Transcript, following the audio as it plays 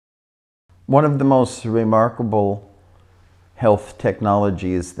One of the most remarkable health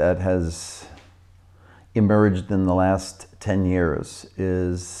technologies that has emerged in the last 10 years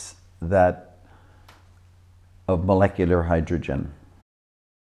is that of molecular hydrogen.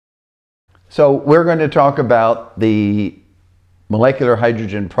 So we're going to talk about the molecular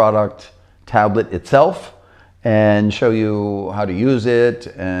hydrogen product tablet itself and show you how to use it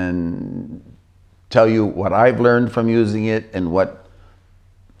and tell you what I've learned from using it and what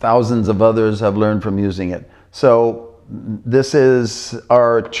thousands of others have learned from using it. So this is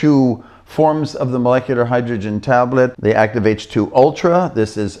our two forms of the molecular hydrogen tablet. The ActiveH2 Ultra.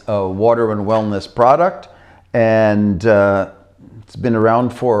 This is a water and wellness product, and it's been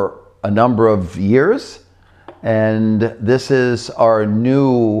around for a number of years. And this is our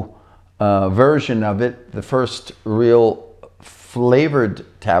new version of it, the first real flavored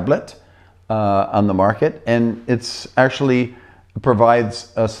tablet on the market, and it's actually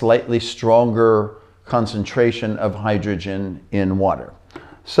provides a slightly stronger concentration of hydrogen in water.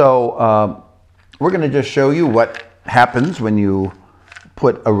 So we're going to just show you what happens when you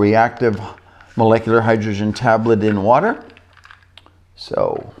put a reactive molecular hydrogen tablet in water.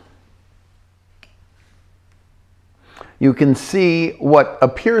 So you can see what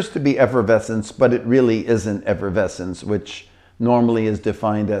appears to be effervescence, but it really isn't effervescence, which normally is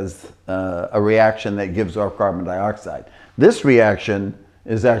defined as a reaction that gives off carbon dioxide. This reaction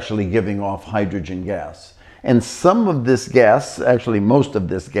is actually giving off hydrogen gas. And some of this gas, actually most of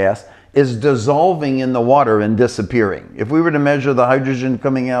this gas, is dissolving in the water and disappearing. If we were to measure the hydrogen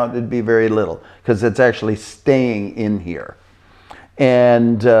coming out, it'd be very little, because it's actually staying in here.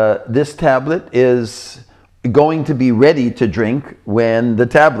 And this tablet is going to be ready to drink when the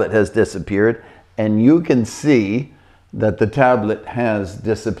tablet has disappeared, and you can see that the tablet has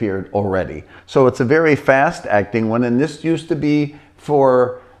disappeared already. So it's a very fast acting one, and this used to be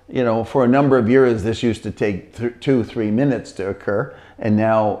for a number of years, this used to take 2-3 minutes to occur, and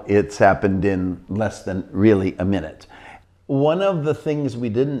now it's happened in less than really a minute. One of the things we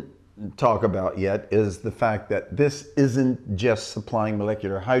didn't talk about yet is the fact that this isn't just supplying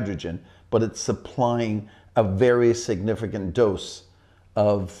molecular hydrogen, but it's supplying a very significant dose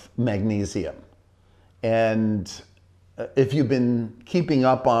of magnesium. And if you've been keeping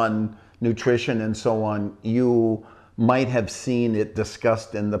up on nutrition and so on, you might have seen it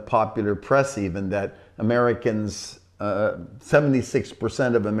discussed in the popular press even that Americans,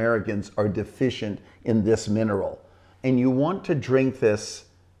 76% of Americans are deficient in this mineral. And you want to drink this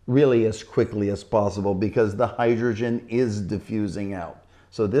really as quickly as possible because the hydrogen is diffusing out.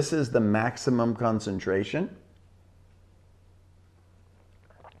 So this is the maximum concentration.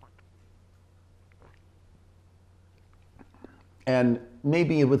 And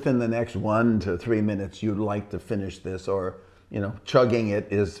maybe within the next 1 to 3 minutes, you'd like to finish this, or, chugging it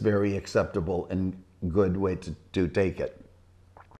is very acceptable and good way to take it.